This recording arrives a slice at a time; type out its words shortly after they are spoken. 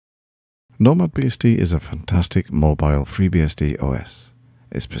NomadBSD is a fantastic mobile FreeBSD OS.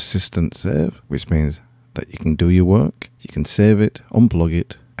 It's persistent save, which means that you can do your work, you can save it, unplug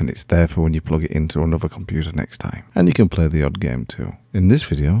it, and it's there for when you plug it into another computer next time. And you can play the odd game too. In this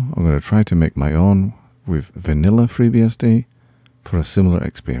video, I'm going to try to make my own with vanilla FreeBSD for a similar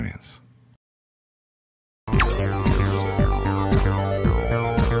experience.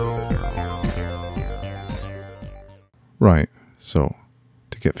 Right, so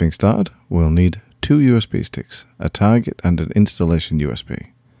to get things started, we'll need two USB sticks, a target and an installation USB,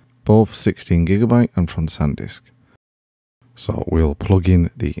 both 16GB and from SanDisk. So we'll plug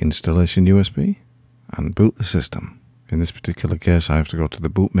in the installation USB and boot the system. In this particular case, I have to go to the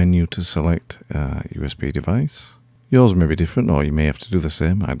boot menu to select a USB device. Yours may be different, or you may have to do the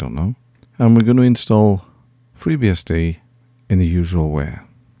same, I don't know. And we're going to install FreeBSD in the usual way,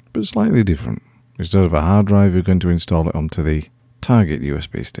 but slightly different. Instead of a hard drive, we're going to install it onto the target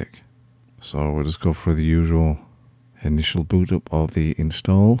USB stick. So we'll just go through the usual initial boot up of the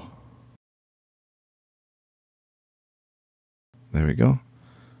install. There we go.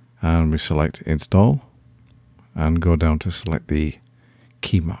 And we select install and go down to select the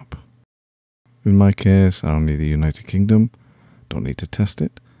key map. In my case, I'll need the United Kingdom. Don't need to test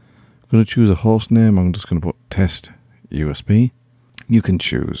it. I'm going to choose a host name. I'm just going to put test USB. You can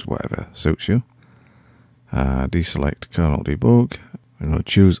choose whatever suits you. Deselect kernel debug. I'm going to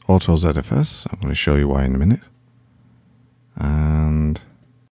choose auto ZFS. I'm going to show you why in a minute. And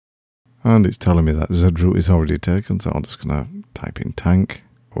it's telling me that zroot is already taken, so I'm just going to type in tank.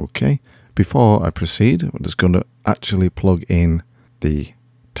 Okay. Before I proceed, I'm just going to actually plug in the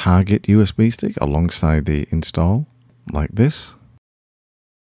target USB stick alongside the install, like this.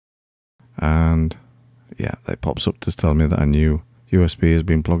 And yeah, that pops up to tell me that a new USB has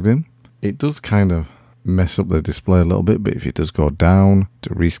been plugged in. It does kind of mess up the display a little bit, but if you just go down to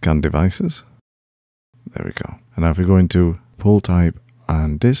rescan devices, there we go. And now if we go into pull type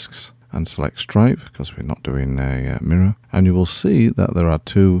and disks and select stripe, because we're not doing a mirror, and you will see that there are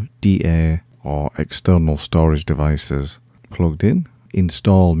two DA or external storage devices plugged in.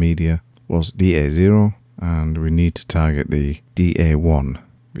 Install media was DA0, and we need to target the DA1,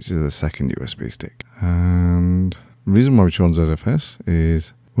 which is the second USB stick. And the reason why we chose ZFS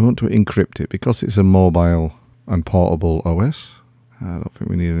is we want to encrypt it because it's a mobile and portable OS. I don't think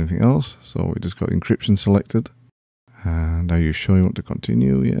we need anything else, so we just got encryption selected. And are you sure you want to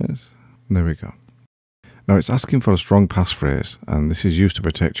continue? Yes. There we go. Now it's asking for a strong passphrase, and this is used to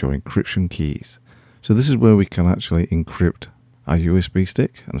protect your encryption keys. So this is where we can actually encrypt our USB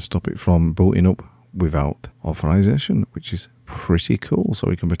stick and stop it from booting up without authorization, which is pretty cool. So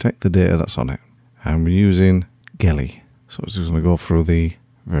we can protect the data that's on it. And we're using Gelly. So it's just going to go through the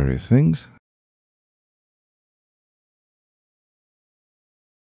various things.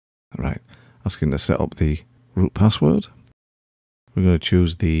 Right, asking to set up the root password. We're going to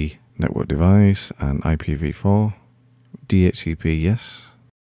choose the network device and IPv4. DHCP, yes.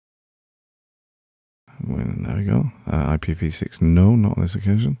 And there we go. IPv6, no, not on this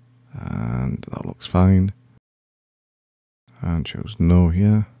occasion. And that looks fine. And choose no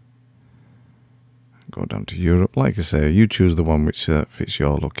here. Go down to Europe. Like I say, you choose the one which fits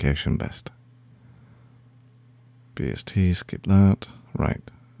your location best. BST, skip that.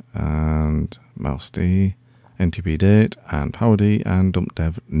 Right. And mouse D, NTP date, and power D, and dump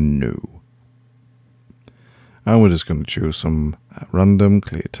dev, no. And we're just going to choose some random,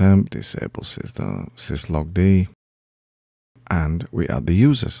 clear temp, disable syslog D, and we add the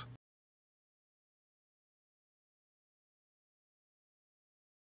users.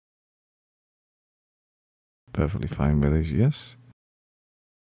 Perfectly fine with this, yes.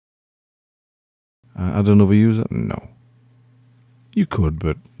 Add another user? No. You could,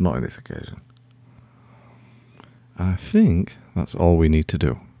 but not on this occasion. I think that's all we need to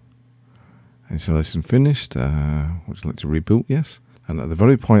do. Installation finished. Would you like to reboot? Yes. And at the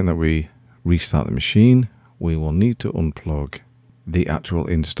very point that we restart the machine, we will need to unplug the actual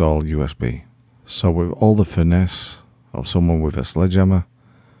install USB. So with all the finesse of someone with a sledgehammer,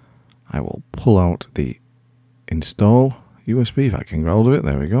 I will pull out the install USB, if I can get hold of it.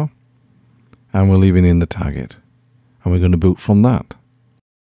 There we go. And we're leaving in the target. And we're going to boot from that.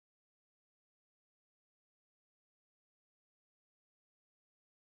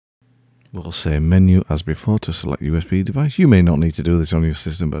 We'll say menu as before to select USB device. You may not need to do this on your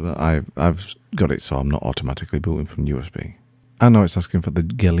system, but I've got it so I'm not automatically booting from USB. And now it's asking for the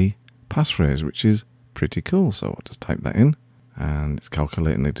Gelly passphrase, which is pretty cool. So I'll just type that in. And it's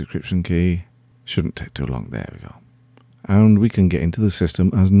calculating the decryption key. Shouldn't take too long. There we go. And we can get into the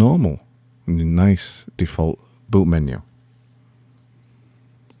system as normal. In the nice default boot menu.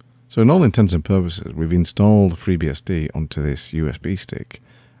 So in all intents and purposes, we've installed FreeBSD onto this USB stick,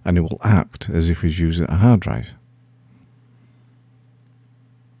 and it will act as if it's using a hard drive.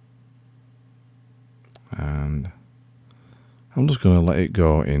 And I'm just going to let it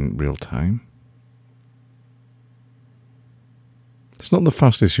go in real time. It's not the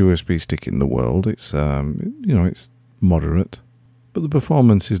fastest USB stick in the world. It's it's moderate, but the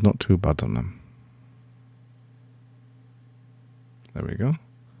performance is not too bad on them. There we go.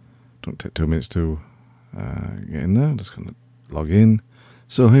 Don't take 2 minutes to get in there. I'm just going to log in.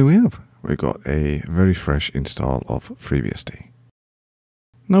 So here we have. We've got a very fresh install of FreeBSD.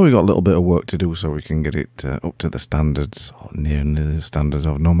 Now we've got a little bit of work to do so we can get it up to the standards, or near the standards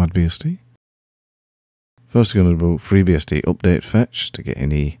of NomadBSD. First we're going to do FreeBSD update fetch to get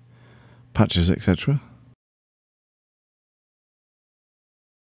any patches, etc.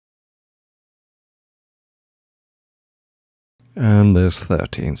 And there's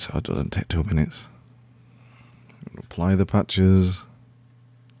 13, so it doesn't take 2 minutes. Apply the patches.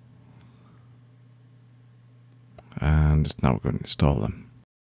 And now we're going to install them.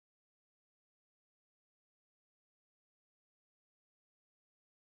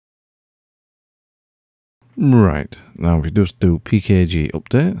 Right, now we just do pkg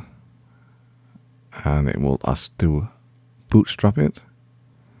update. And it will ask to bootstrap it.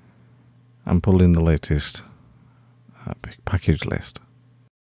 And pull in the latest package list.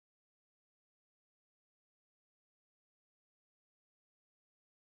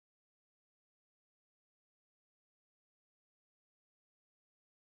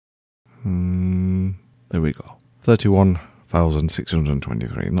 There we go.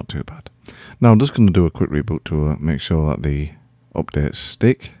 31,623, not too bad. Now I'm just going to do a quick reboot to make sure that the updates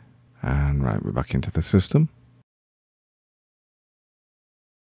stick. And right, we're back into the system.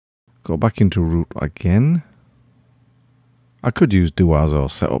 Go back into root again. I could use do as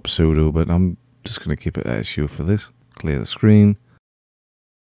or setup sudo, but I'm just going to keep it SU for this. Clear the screen.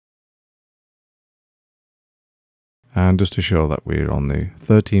 And just to show that we're on the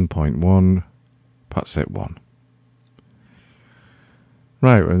 13.1 patset 1.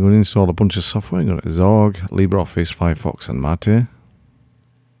 Right, we're going to install a bunch of software. We're going to Zorg, LibreOffice, Firefox and Mate.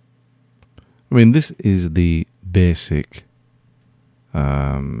 I mean, this is the basic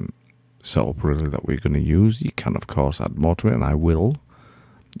setup really that we're going to use. You can of course add more to it, and I will.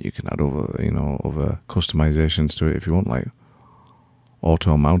 You can add other customizations to it if you want, like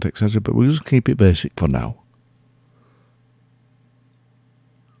auto mount, etc. But we'll just keep it basic for now.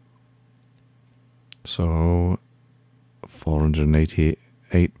 So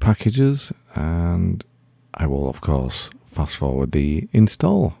 488 packages, and I will of course fast forward the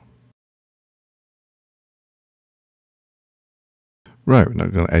install. Right, we're now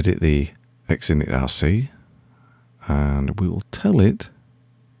going to edit the xinit RC, and we will tell it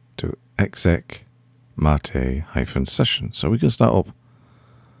to exec mate-session. So we can start up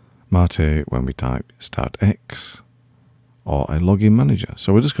mate when we type start x or a login manager.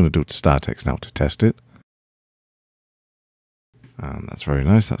 So we're just going to do start x now to test it. And that's very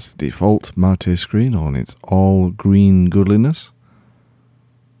nice. That's the default Mate screen on its all green goodliness.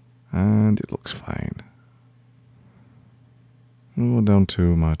 And it looks fine. We'll go down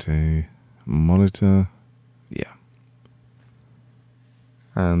to Mate monitor. Yeah.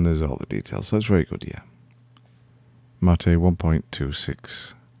 And there's all the details. So it's very good, yeah. Mate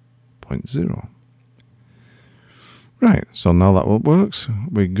 1.26.0. Right, so now that works,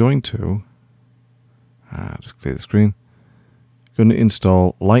 we're going to just clear the screen. Going to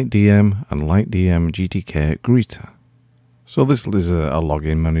install LightDM and LightDM GTK Greeter. So this is a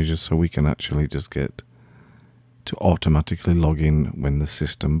login manager, so we can actually just get to automatically log in when the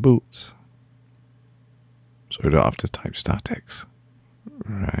system boots. So we don't have to type start x.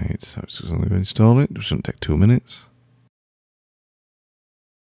 Right, so it's just going to install it. It shouldn't take 2 minutes.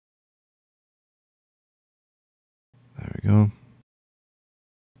 There we go.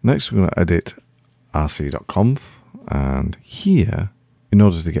 Next, we're going to edit rc.conf, and here, in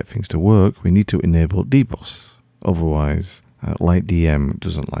order to get things to work, we need to enable dbus. Otherwise, LightDM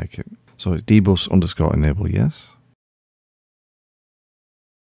doesn't like it. So it's dbus_enable yes.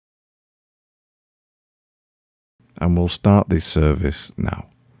 And we'll start this service now.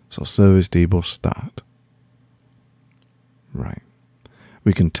 So service dbus start. Right.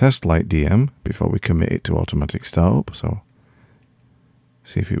 We can test LightDM before we commit it to automatic startup. So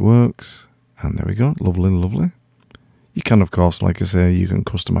see if it works. And there we go. Lovely, lovely. You can, of course, like I say, you can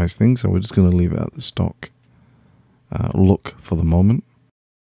customize things. So we're just going to leave it at the stock look for the moment.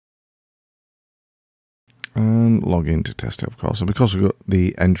 And log in to test it, of course. So because we've got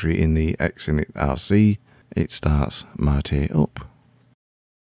the entry in the xinit RC, it starts Mate up.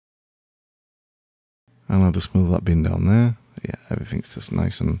 And I'll just move that bin down there. Yeah, everything's just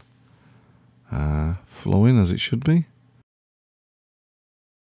nice and flowing as it should be.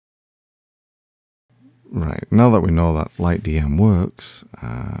 Right, now that we know that LightDM works,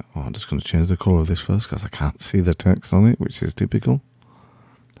 I'm just going to change the colour of this first because I can't see the text on it, which is typical.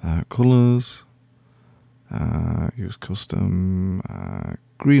 Colours, use custom,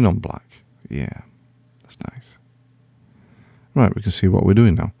 green on black. Yeah, that's nice. Right, we can see what we're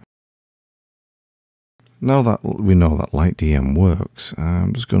doing now. Now that we know that LightDM works,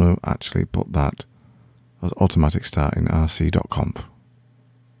 I'm just going to actually put that as automatic start in rc.conf.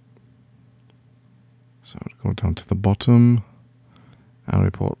 So go down to the bottom and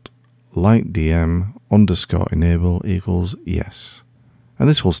report LightDM _ enable equals yes. And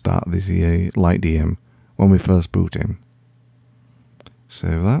this will start this LightDM when we first boot in.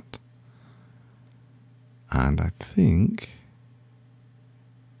 Save that. And I think,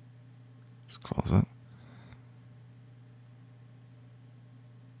 just close that.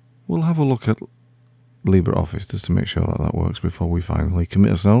 We'll have a look at LibreOffice just to make sure that that works before we finally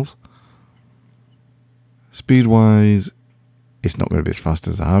commit ourselves. Speed-wise, it's not going to be as fast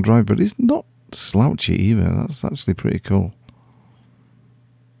as a hard drive, but it's not slouchy either. That's actually pretty cool.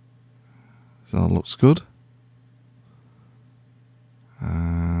 So that looks good.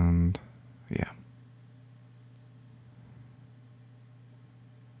 And yeah.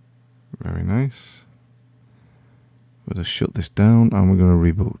 Very nice. We'll just shut this down and we're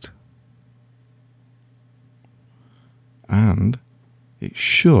going to reboot. And it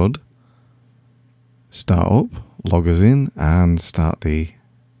should start up, log us in, and start the,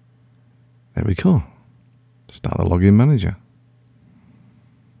 there we go, start the login manager.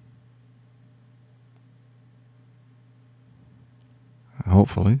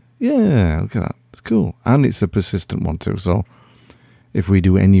 Hopefully. Yeah, look at that. It's cool. And it's a persistent one too, so if we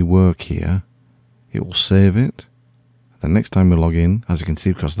do any work here, it will save it. The next time we log in, as you can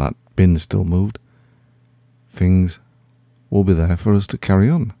see, because that bin is still moved, things will be there for us to carry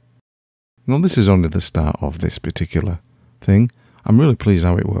on. Now this is only the start of this particular thing. I'm really pleased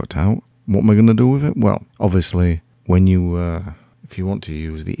how it worked out. What am I going to do with it? Well, obviously, when you, if you want to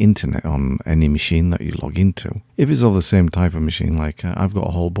use the internet on any machine that you log into, if it's of the same type of machine, like I've got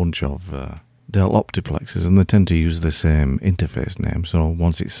a whole bunch of Dell Optiplexes and they tend to use the same interface name, so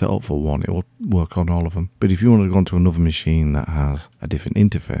once it's set up for one, it will work on all of them. But if you want to go onto another machine that has a different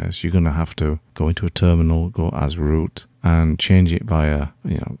interface, you're going to have to go into a terminal, go as root, and change it via,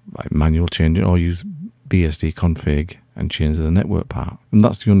 by manual change it, or use BSD config and change the network part. And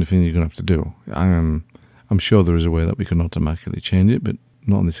that's the only thing you're going to have to do. I'm sure there is a way that we can automatically change it, but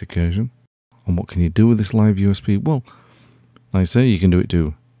not on this occasion. And what can you do with this live USB? Well, like I say, you can do it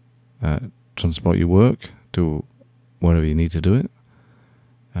to transport your work to wherever you need to do it.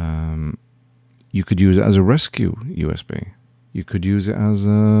 You could use it as a rescue USB. You could use it as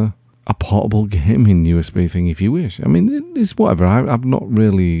a portable gaming USB thing if you wish. I mean, it's whatever. I've not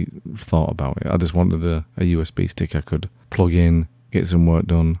really thought about it. I just wanted a USB stick I could plug in, get some work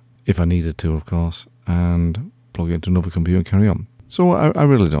done, if I needed to, of course, and plug it into another computer and carry on. So I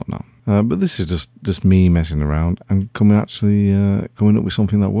really don't know. But this is just me messing around and coming up with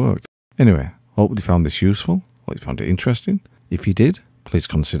something that worked. Anyway, hope you found this useful. Hope you found it interesting. If you did, please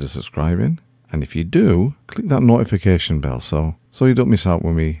consider subscribing. And if you do, click that notification bell so you don't miss out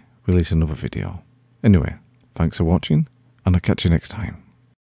when we release another video. Anyway, thanks for watching, and I'll catch you next time.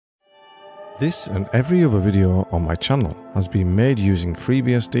 This and every other video on my channel has been made using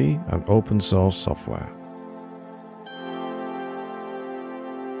FreeBSD and open source software.